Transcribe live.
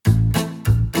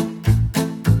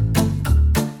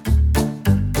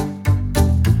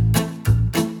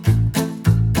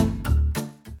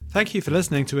Thank you for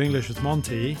listening to English with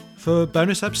Monty. For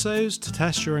bonus episodes, to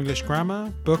test your English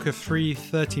grammar, book a free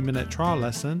 30-minute trial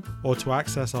lesson, or to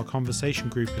access our conversation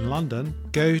group in London,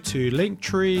 go to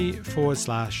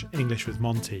linktree/English with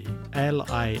Monty,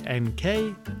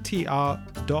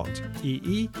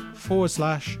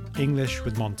 linktr.ee/English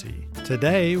with Monty.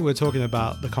 Today, we're talking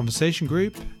about the conversation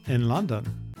group in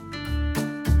London.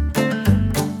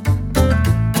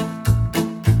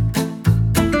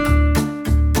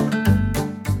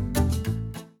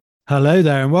 Hello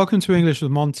there and welcome to English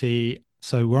with Monty.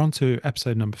 So we're on to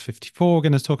episode number 54. We're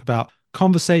going to talk about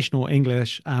conversational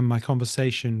English and my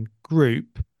conversation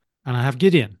group. And I have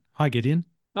Gideon. Hi, Gideon.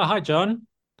 Oh, hi, John.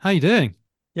 How are you doing?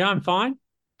 Yeah, I'm fine.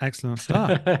 Excellent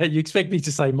stuff. You expect me to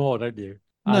say more, don't you?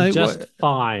 No, I'm just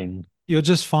fine. You're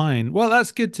just fine. Well,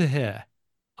 that's good to hear.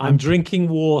 I'm drinking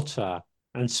water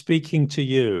and speaking to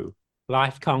you.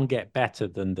 Life can't get better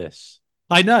than this.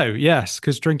 I know, yes,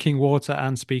 because drinking water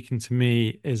and speaking to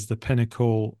me is the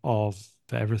pinnacle of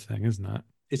everything, isn't it?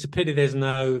 It's a pity there's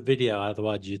no video,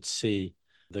 otherwise you'd see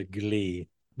the glee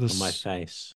on my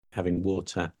face, having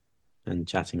water and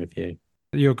chatting with you.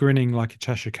 You're grinning like a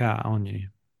Cheshire cat, aren't you?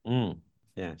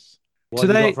 Yes. What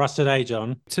have you got for us today,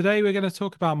 John? Today we're going to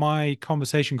talk about my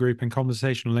conversation group and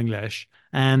conversational English.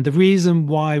 And the reason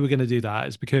why we're going to do that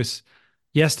is because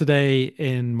yesterday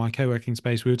in my co-working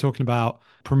space, we were talking about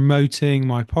promoting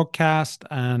my podcast,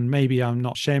 and maybe I'm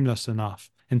not shameless enough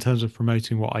in terms of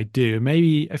promoting what I do.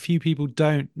 Maybe a few people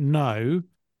don't know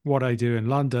what I do in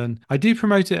London. I do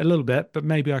promote it a little bit, but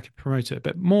maybe I could promote it a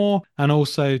bit more and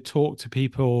also talk to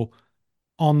people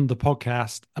on the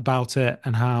podcast about it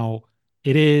and how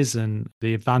it is and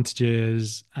the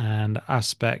advantages and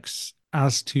aspects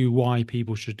as to why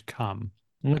people should come.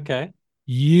 Okay.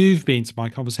 You've been to my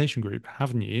conversation group,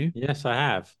 haven't you? Yes, I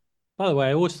have. By the way,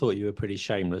 I always thought you were pretty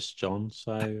shameless, John.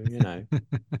 So, you know.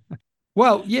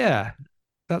 Well, yeah,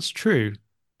 that's true.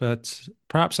 But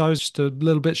perhaps I was just a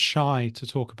little bit shy to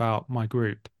talk about my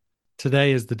group.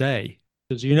 Today is the day.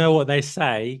 Because you know what they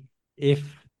say, if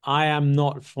I am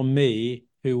not for me,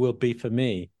 who will be for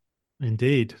me?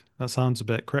 Indeed. That sounds a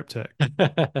bit cryptic.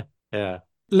 Yeah.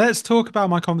 Let's talk about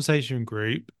my conversation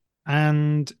group.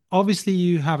 And obviously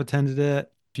you have attended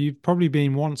it. You've probably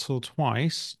been once or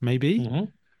twice, maybe. Mm-hmm.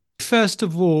 First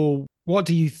of all, what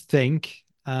do you think?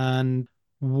 And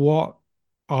what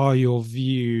are your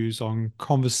views on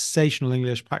conversational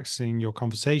English, practicing your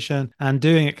conversation and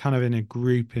doing it kind of in a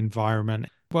group environment?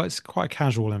 Well, it's quite a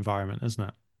casual environment, isn't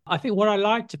it? I think what I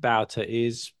liked about it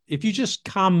is if you just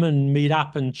come and meet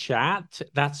up and chat,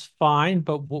 that's fine.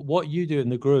 But what you do in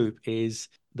the group is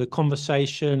the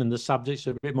conversation and the subjects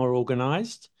are a bit more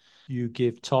organized. You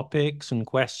give topics and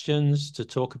questions to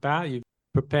talk about. You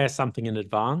prepare something in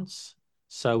advance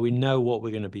so we know what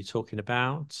we're going to be talking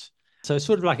about. So it's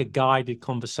sort of like a guided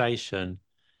conversation.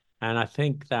 And I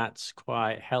think that's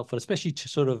quite helpful, especially to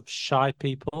sort of shy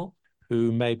people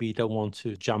who maybe don't want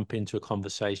to jump into a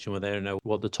conversation where they don't know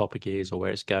what the topic is or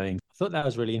where it's going. I thought that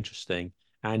was really interesting.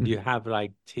 And you have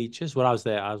like teachers. When I was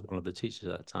there, I was one of the teachers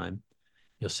at that time,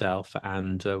 yourself,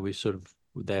 and we sort of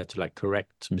were there to like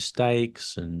correct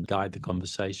mistakes and guide the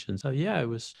conversation. So yeah, it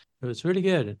was really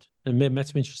good, and met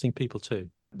some interesting people too.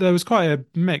 There was quite a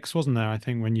mix, wasn't there? I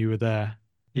think when you were there.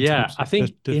 Yeah, I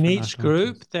think in each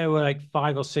group there were like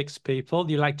 5 or 6 people.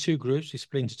 You like 2 groups, you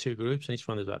split into 2 groups, and each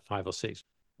one was about 5 or 6.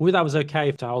 Well, that was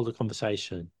okay to hold a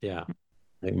conversation. Yeah,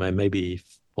 like maybe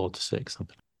 4 to 6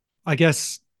 something. I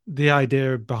guess the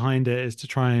idea behind it is to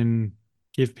try and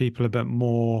give people a bit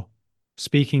more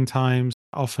speaking times.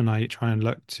 Often I try and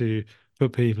look to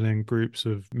put people in groups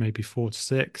of maybe 4 to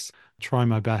 6, try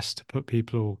my best to put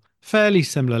people fairly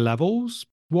similar levels.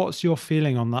 What's your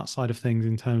feeling on that side of things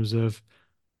in terms of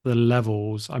the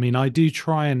levels? I mean, I do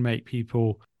try and make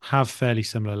people have fairly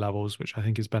similar levels, which I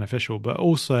think is beneficial, but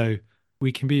also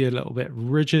we can be a little bit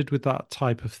rigid with that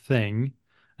type of thing.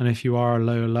 And if you are a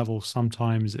lower level,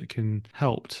 sometimes it can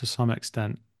help to some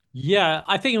extent. Yeah,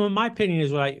 I think in my opinion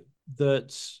is like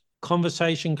that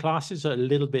conversation classes are a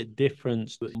little bit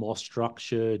different, more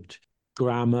structured,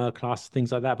 grammar class,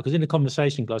 things like that. Because in a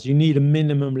conversation class, you need a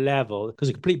minimum level, because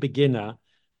a complete beginner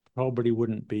probably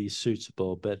wouldn't be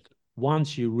suitable. But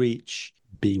once you reach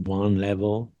B1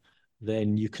 level,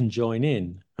 then you can join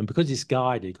in. And because it's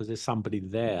guided, because there's somebody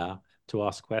there to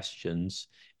ask questions,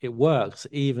 it works,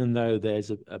 even though there's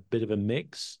a bit of a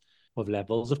mix of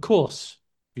levels. Of course,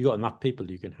 if you've got enough people,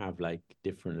 you can have like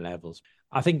different levels.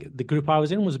 I think the group I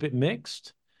was in was a bit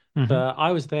mixed, but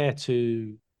I was there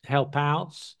to help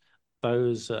out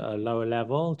those at a lower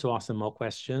level, to ask them more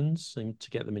questions and to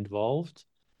get them involved.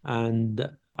 And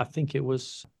I think it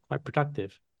was quite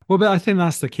productive. Well, but I think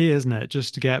that's the key, isn't it?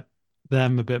 Just to get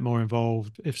them a bit more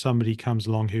involved if somebody comes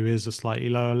along who is a slightly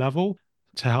lower level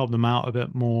to help them out a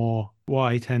bit more. What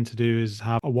I tend to do is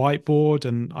have a whiteboard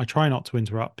and I try not to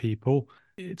interrupt people.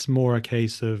 It's more a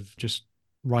case of just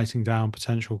writing down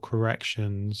potential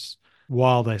corrections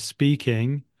while they're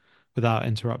speaking without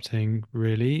interrupting,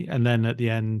 really. And then at the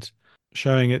end,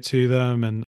 showing it to them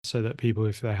and so that people,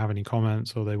 if they have any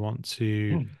comments or they want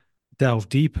to delve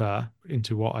deeper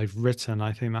into what I've written,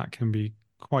 I think that can be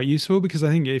quite useful because I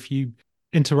think if you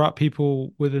interrupt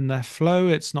people within their flow,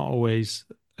 it's not always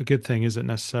a good thing, is it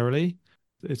necessarily?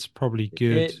 It's probably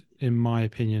good, It in my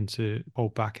opinion, to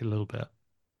hold back a little bit.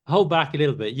 hold back a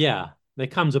little bit. Yeah. There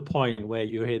comes a point where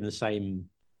you're hearing the same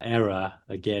error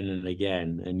again and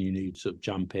again, and you need to sort of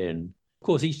jump in. Of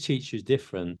course, each teacher is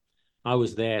different. I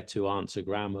was there to answer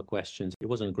grammar questions. It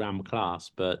wasn't a grammar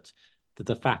class, but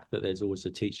the fact that there's always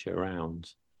a teacher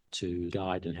around to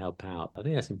guide and help out, I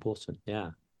think that's important.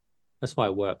 Yeah. That's why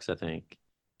it works, I think.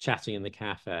 Chatting in the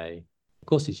cafe. Of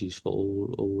course, it's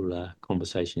useful. All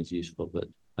conversation is useful, but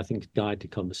I think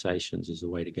guided conversations is the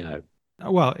way to go.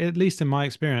 Well, at least in my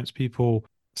experience, people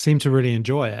seem to really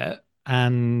enjoy it.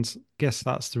 And I guess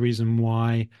that's the reason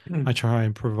why I try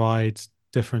and provide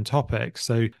different topics.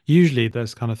 So usually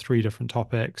there's kind of three different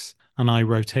topics, and I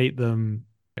rotate them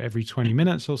every 20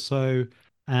 minutes or so.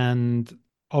 And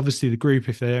obviously, the group,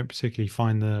 if they don't particularly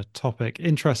find the topic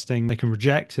interesting, they can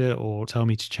reject it or tell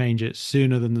me to change it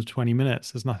sooner than the 20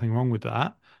 minutes. There's nothing wrong with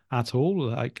that at all.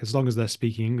 Like, as long as they're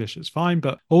speaking English, it's fine.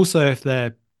 But also, if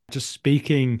they're just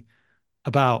speaking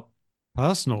about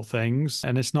personal things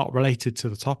and it's not related to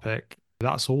the topic,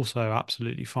 that's also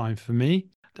absolutely fine for me.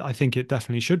 I think it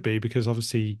definitely should be because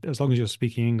obviously, as long as you're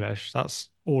speaking English, that's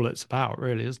all it's about,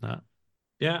 really, isn't it?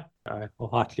 Yeah, I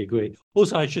wholeheartedly agree.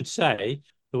 Also, I should say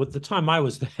that at the time I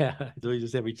was there, I do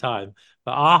this every time,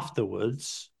 but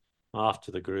afterwards,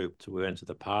 after the group, we went to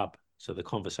the pub. So the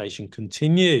conversation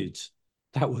continued.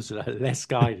 That was less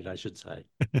guided, I should say.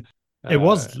 It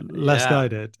was less Yeah,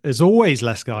 guided. It's always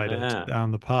less guided yeah,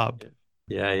 down the pub.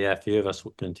 yeah, yeah. A few of us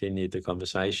continued the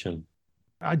conversation.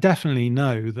 I definitely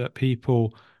know that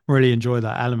people really enjoy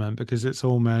that element because it's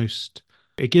almost,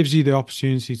 it gives you the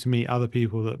opportunity to meet other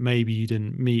people that maybe you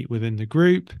didn't meet within the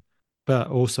group, but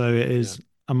also it Yeah, is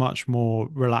a much more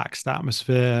relaxed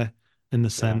atmosphere in the yeah,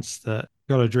 sense that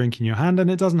you've got a drink in your hand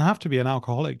and it doesn't have to be an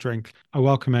alcoholic drink. I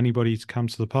welcome anybody to come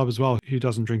to the pub as well who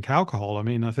doesn't drink alcohol. I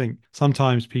mean, I think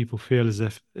sometimes people feel as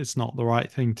if it's not the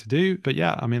right thing to do, but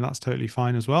yeah, I mean, that's totally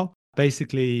fine as well.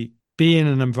 Basically, be in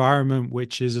an environment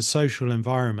which is a social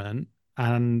environment.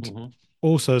 And hmm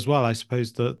also, as well, I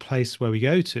suppose the place where we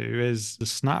go to is the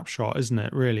snapshot, isn't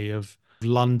it, really, of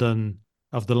London,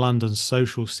 of the London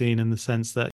social scene in the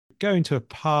sense that going to a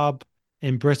pub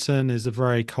in Britain is a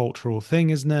very cultural thing,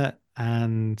 isn't it?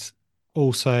 And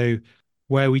also,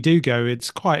 where we do go, it's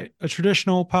quite a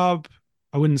traditional pub.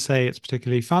 I wouldn't say it's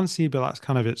particularly fancy, but that's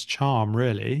kind of its charm,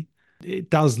 really. It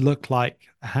does look like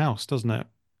a house, doesn't it?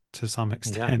 To some yeah.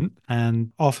 extent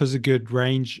and offers a good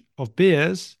range of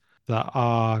beers that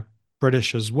are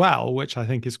British as well, which I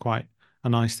think is quite a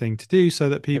nice thing to do so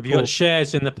that Have you got people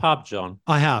shares in the pub, John?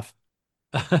 I have.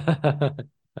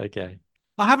 Okay.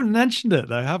 I haven't mentioned it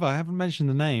though, have I? I haven't mentioned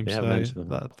the name, You haven't so mentioned them.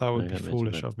 that No, would you be haven't mentioned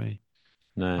foolish them. of me.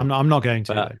 No. I'm not going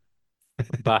to But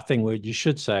though. I think what you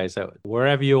should say is that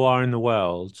wherever you are in the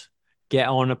world, get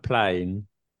on a plane,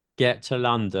 get to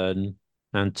London,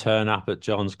 and turn up at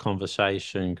John's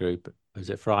conversation group. Is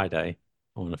it Friday?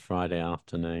 On a Friday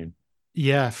afternoon.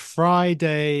 Yeah,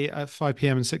 Friday at 5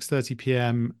 p.m. and 6:30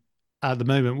 p.m. at the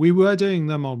moment. We were doing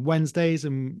them on Wednesdays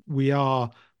and we are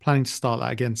planning to start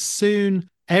that again soon.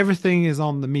 Everything is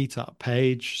on the meetup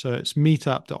page. So it's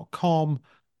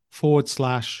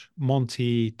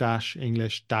meetup.com/Monty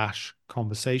English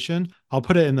conversation. I'll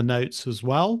put it in the notes as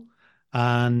well.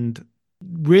 And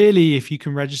really, if you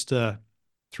can register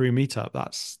through Meetup,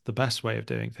 that's the best way of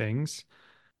doing things.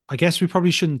 I guess we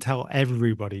probably shouldn't tell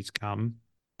everybody to come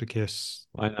because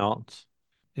Why not?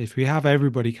 if we have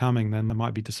everybody coming, then they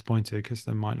might be disappointed because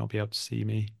they might not be able to see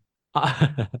me.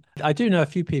 I do know a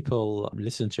few people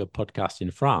listen to your podcast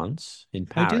in France, in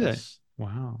Oh, do they? Paris.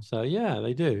 Wow. So yeah,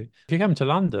 they do. If you come to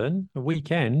London a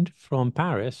weekend from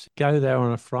Paris, go there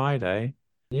on a Friday.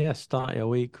 Yeah, start your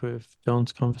week with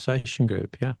John's conversation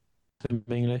group. Yeah, some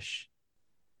English.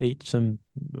 Eat some,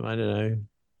 I don't know,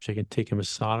 chicken tikka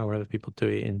masala, whatever people do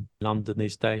it in London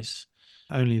these days.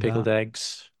 Only Pickled that.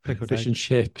 eggs, Pickled fish and eggs,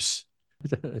 chips,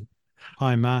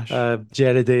 pie mash.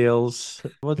 jelly deals.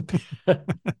 What?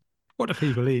 What do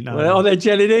people eat Well, are nowadays? there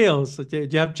jelly deals? Do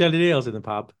you have jelly deals in the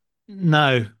pub?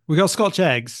 No, we got Scotch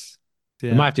eggs. We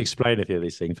might Yeah, have to explain a few of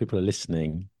these things. People are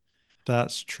listening.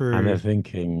 That's And they're true.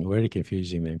 thinking, really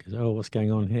confusing them because, oh, what's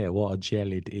going on here? What are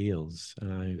jellied eels?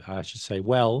 And I should say,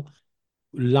 well,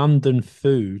 London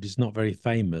food is not very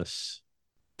famous,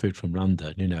 food from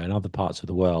London, in other parts of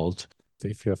the world.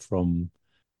 If you're from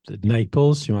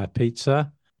Naples, you might have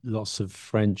pizza. Lots of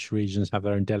French regions have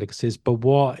their own delicacies. But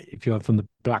what if you're from the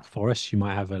Black Forest, you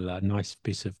might have a nice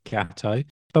piece of gâteau.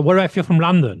 But what if you're from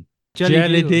London? Jelly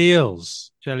Jellied deals.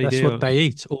 eels. Jelly That's what they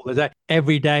deals. eat all the day,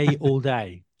 every day, all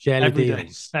day. Jellied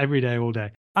eels. Every day, all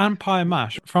day. And pie and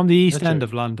mash from the East That's End true.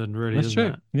 of London, really, That's isn't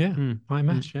true. it? Yeah. Mm, Pie mm.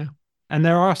 mash. Yeah. And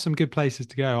there are some good places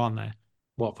to go, aren't there?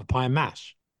 What for pie and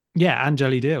mash? Yeah, and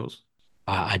jelly deals.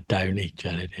 I don't eat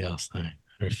jellied eels, though. I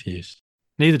refuse.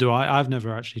 Neither do I. I've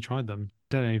never actually tried them.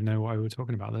 Don't even know why we were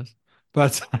talking about this.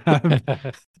 But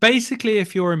basically,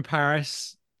 if you're in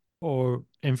Paris or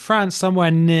in France,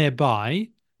 somewhere nearby,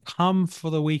 come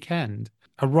for the weekend.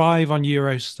 Arrive on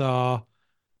Eurostar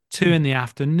 2 in the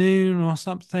afternoon or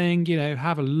something,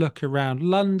 have a look around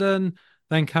London,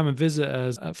 then come and visit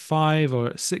us at 5 or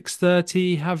at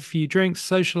 6:30, have a few drinks,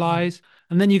 socialize,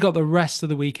 and then you got the rest of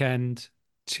the weekend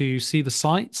to see the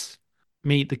sights,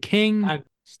 meet the king, And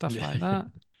stuff like that.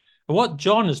 what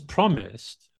John has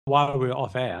promised while we're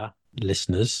off air,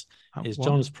 listeners, is What?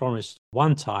 John has promised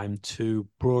one time to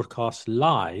broadcast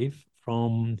live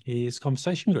from his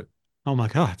conversation group. Oh my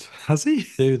God, has he?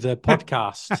 Do the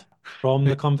podcast from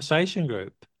the conversation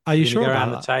group. Are you You're going to sure go around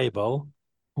the about that? table.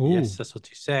 Yes, Oh, that's what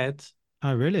he said.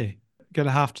 oh, really?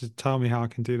 Gonna have to tell me how I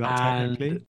can do that technically.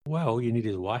 And well, you need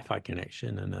his Wi-Fi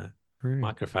connection and a True.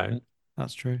 microphone.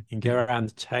 That's true. You can go around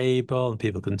the table and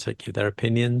people can take you their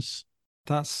opinions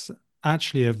That's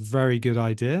actually a very good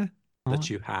idea that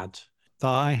you had. that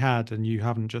I had and you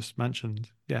haven't just mentioned.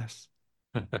 Yes.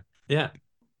 Yeah.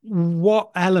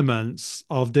 What elements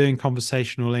of doing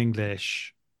conversational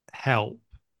English help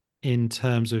in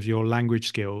terms of your language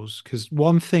skills? Because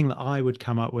one thing that I would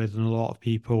come up with, and a lot of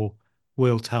people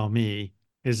will tell me,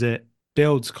 is it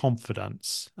builds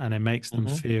confidence and it makes them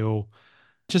Mhm. feel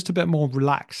just a bit more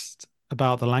relaxed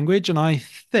about the language. And I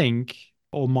think,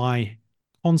 or my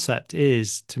concept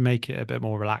is to make it a bit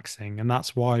more relaxing. And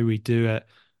that's why we do it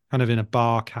kind of in a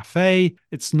bar cafe.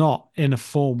 It's not in a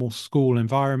formal school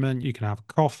environment. You can have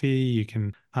coffee, you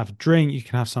can have a drink, you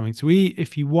can have something to eat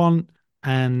if you want.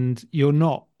 And you're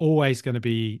not always going to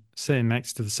be sitting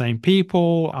next to the same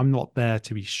people. I'm not there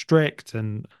to be strict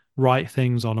and write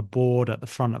things on a board at the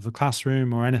front of the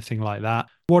classroom or anything like that.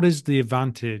 What is the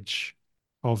advantage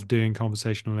of doing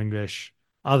conversational English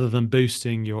other than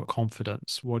boosting your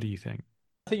confidence? What do you think?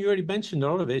 I think you already mentioned a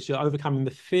lot of it. You're overcoming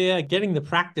the fear, getting the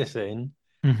practice in,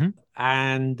 Mm-hmm.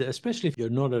 and especially if you're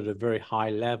not at a very high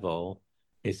level,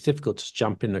 it's difficult to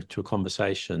jump into a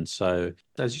conversation. So,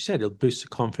 as you said, it'll boost the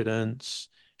confidence.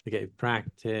 You get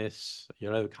practice.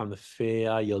 You'll overcome the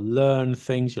fear. You'll learn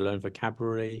things. You'll learn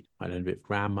vocabulary. I learn a bit of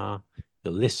grammar.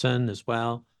 You'll listen as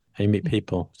well. And you meet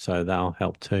people, so that'll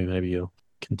help too. Maybe you'll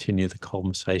continue the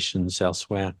conversations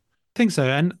elsewhere. I think so.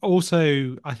 And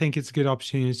also, I think it's a good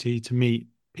opportunity to meet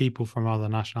people from other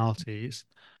nationalities.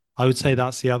 I would say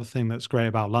that's the other thing that's great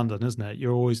about London, isn't it?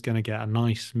 You're always going to get a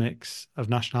nice mix of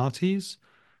nationalities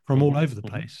from all over the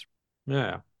place.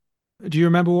 Yeah. Do you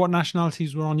remember what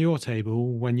nationalities were on your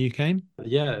table when you came?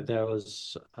 Yeah, there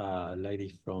was a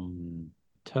lady from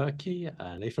Turkey,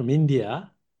 a lady from India.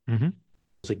 Mm-hmm.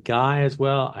 There's a guy as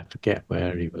well. I forget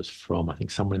where he was from. I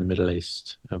think somewhere in the Middle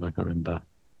East. I can't remember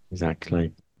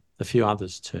exactly. A few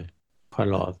others too. Quite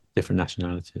a lot of different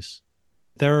nationalities.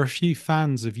 There are a few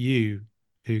fans of you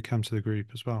who come to the group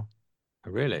as well.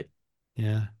 Oh, really?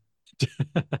 Yeah.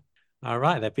 All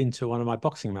right. They've been to one of my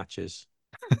boxing matches.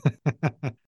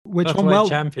 Which one? Welterweight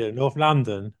champion, North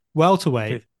London.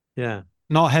 Welterweight, Yeah.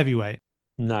 not heavyweight.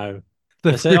 No.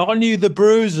 The They said, aren't you the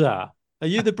bruiser? Are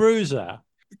you the bruiser?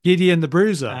 Gideon the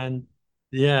Bruiser. And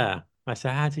yeah, I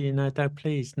said, how do you know? Don't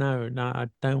please, no, I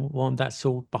don't want that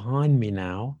sword behind me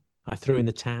now. I threw in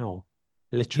the towel,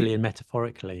 literally and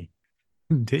metaphorically.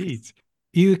 Indeed.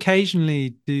 You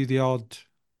occasionally do the odd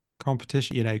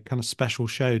competition, kind of special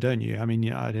show, don't you? I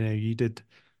mean, I don't know, you did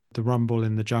the Rumble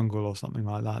in the Jungle or something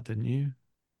like that, didn't you?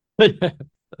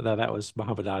 No, that was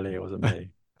Muhammad Ali. It wasn't me.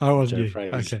 Oh, wasn't Joe you?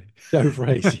 Frazier. Okay. Joe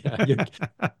Frazier.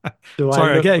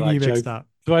 Sorry, I'm getting you mixed up.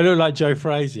 Do I look like Joe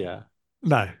Frazier?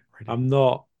 No, really. I'm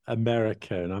not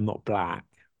American. I'm not black.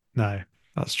 No,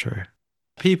 that's true.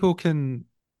 People can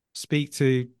speak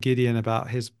to Gideon about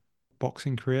his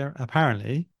boxing career.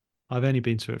 Apparently, I've only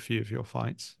been to a few of your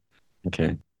fights.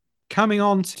 Okay. Coming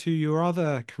on to your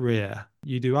other career,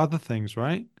 you do other things,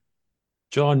 right?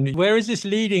 John, where is this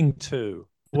leading to?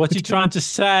 What are you trying to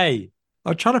say?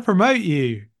 I'm trying to promote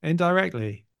you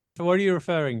indirectly. What are you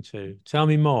referring to? Tell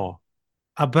me more.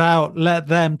 About Let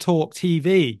Them Talk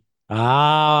TV.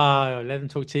 Ah, Let Them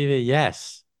Talk TV.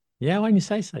 Yes. Yeah, when you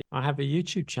say so. I have a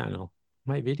YouTube channel,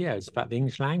 make videos about the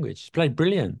English language. It's played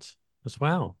brilliant as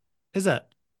well. Is it?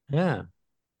 Yeah.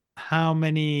 How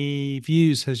many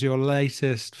views has your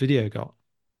latest video got?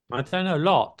 I don't know, a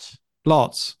lot.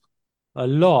 Lots. A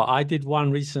lot. I did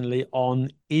one recently on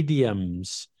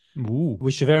idioms, Ooh.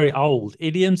 which are very old.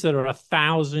 Idioms that are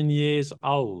 1,000 years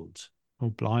old. Oh,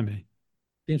 blimey.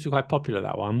 Seems to be quite popular,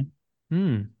 that one.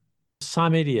 Hmm.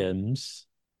 Some idioms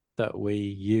that we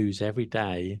use every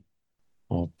day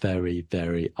are very,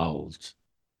 very old.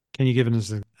 Can you give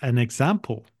us an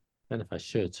example? I don't know if I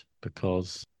should,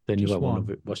 because then you Just won't want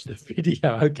one. to watch the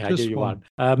video. Okay, I'll give Just you one.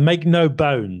 one. Make no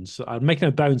bones. I make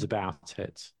no bones about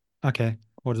it. Okay.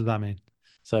 What does that mean?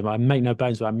 So I make no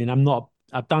bones. I mean,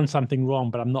 I've done something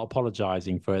wrong, but I'm not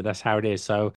apologizing for it. That's how it is.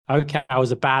 So, okay, I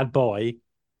was a bad boy.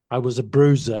 I was a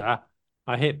bruiser.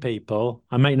 I hit people.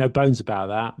 I make no bones about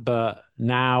that. But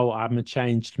now I'm a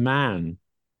changed man.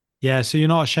 Yeah, so you're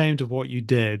not ashamed of what you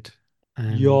did.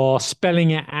 And You're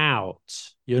spelling it out.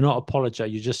 You're not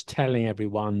apologizing. You're just telling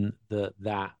everyone that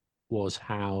that was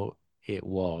how it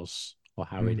was or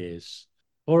how it is.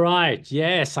 All right.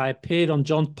 Yes, I appeared on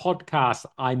John's podcast.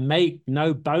 I make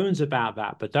no bones about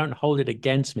that, but don't hold it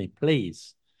against me,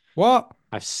 please. what?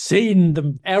 I've seen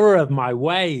the error of my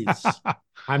ways.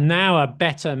 I'm now a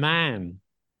better man.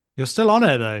 You're still on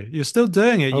it though. You're still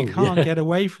doing it. You Oh, can't yeah. get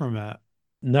away from it.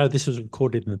 No, this was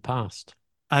recorded in the past.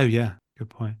 Oh yeah, good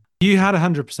point. You had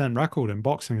 100% record in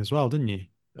boxing as well, didn't you?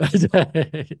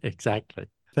 Exactly.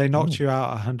 They knocked you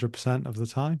out 100% of the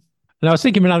time. And I was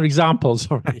thinking of another example.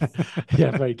 Sorry.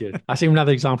 Yeah, very good. I think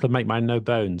another example of make my no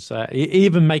bones.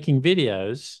 Even making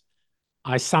videos,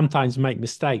 I sometimes make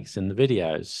mistakes in the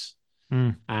videos,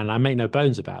 and I make no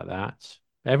bones about that.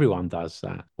 Everyone does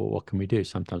that. Well, what can we do?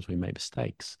 Sometimes we make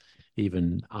mistakes.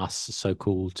 Even us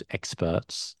so-called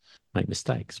experts make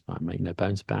mistakes, but I make no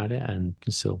bones about it and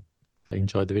can still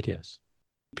enjoy the videos.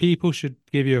 People should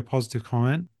give you a positive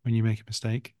comment when you make a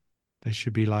mistake. They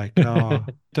should be like, oh,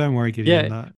 don't worry,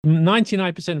 Gideon. Yeah,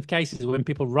 99% of cases when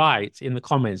people write in the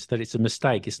comments that it's a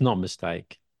mistake, it's not a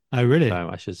mistake. Oh, really? So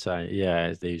I should say,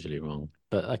 yeah, they're usually wrong.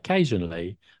 But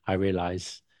occasionally I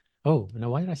realize, oh, no,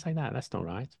 why did I say that? That's not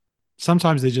right.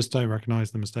 Sometimes they just don't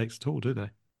recognize the mistakes at all, do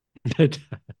they?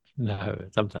 No,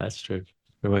 sometimes that's true.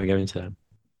 We won't go into that.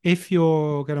 If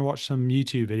you're going to watch some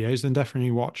YouTube videos, then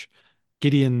definitely watch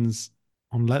Gideon's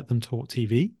on Let Them Talk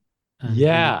TV.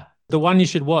 Yeah. The one you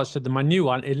should watch, my new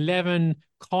one, 11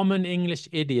 common English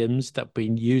idioms that I've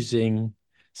been using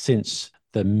since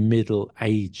the Middle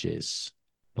Ages.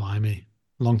 Blimey,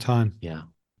 long time. Yeah.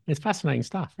 It's fascinating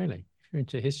stuff, really. If you're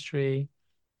into history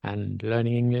and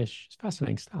learning English, it's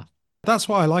fascinating stuff. That's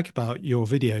what I like about your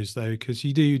videos, though, because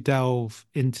you do delve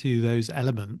into those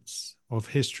elements of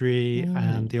history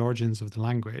and the origins of the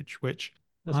language, which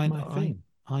That's my thing.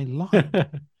 I like.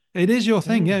 It is your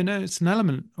thing. Yeah, no, it's an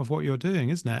element of what you're doing,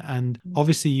 isn't it? And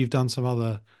obviously, you've done some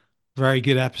other very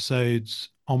good episodes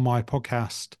on my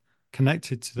podcast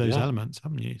connected to those elements,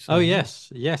 haven't you? So, oh,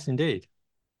 yes. Yes, indeed.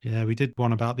 Yeah, we did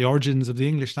one about the origins of the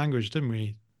English language, didn't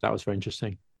we? That was very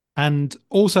interesting. And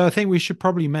also, I think we should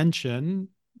probably mention,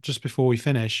 just before we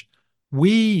finish,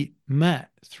 we met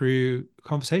through a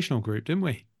conversational group, didn't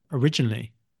we?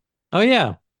 Originally. Oh,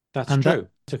 yeah, that's true.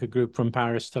 Took a group from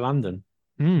Paris to London.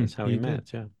 That's how we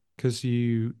met, yeah. Because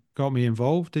you got me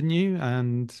involved, didn't you?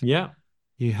 And yeah,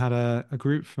 you had a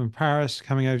group from Paris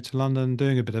coming over to London,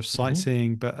 doing a bit of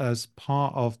sightseeing, but as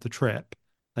part of the trip,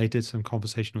 they did some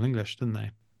conversational English, didn't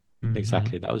they?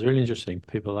 Exactly. That was really interesting.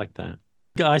 People like that.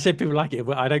 I say people like it,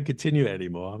 but I don't continue it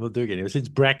anymore. I'm not doing it anymore. Since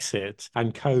Brexit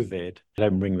and COVID, I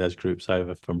don't bring those groups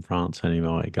over from France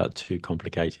anymore. It got too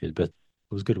complicated, but it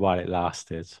was good while it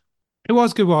lasted. It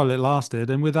was good while it lasted.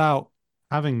 And without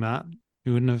having that,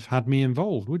 you wouldn't have had me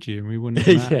involved, would you? And we wouldn't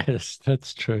have met. Yes,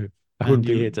 that's true. I wouldn't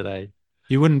be here today.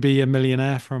 You wouldn't be a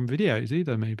millionaire from videos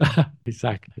either, maybe.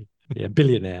 Exactly. Yeah,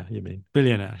 billionaire, you mean?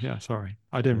 Billionaire. Yeah, sorry.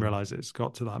 I didn't realize it's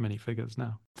got to that many figures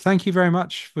now. Thank you very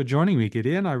much for joining me,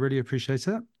 Gideon. I really appreciate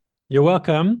it. You're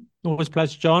welcome. Always a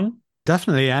pleasure, John.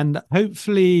 Definitely. And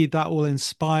hopefully that will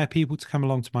inspire people to come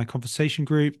along to my conversation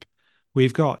group.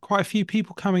 We've got quite a few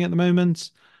people coming at the moment.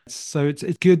 So it's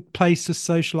a good place to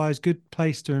socialize, good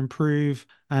place to improve.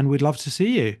 And we'd love to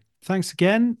see you. Thanks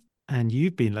again. And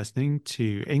you've been listening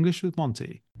to English with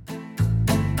Monty.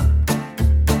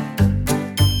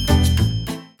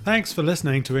 Thanks for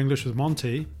listening to English with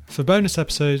Monty. For bonus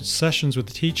episodes, sessions with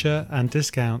the teacher, and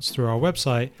discounts through our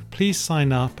website, please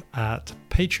sign up at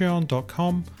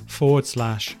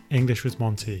patreon.com/English with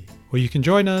Monty. Or you can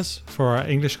join us for our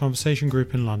English conversation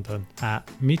group in London at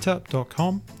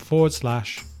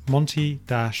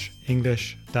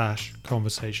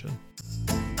meetup.com/Monty-English-conversation.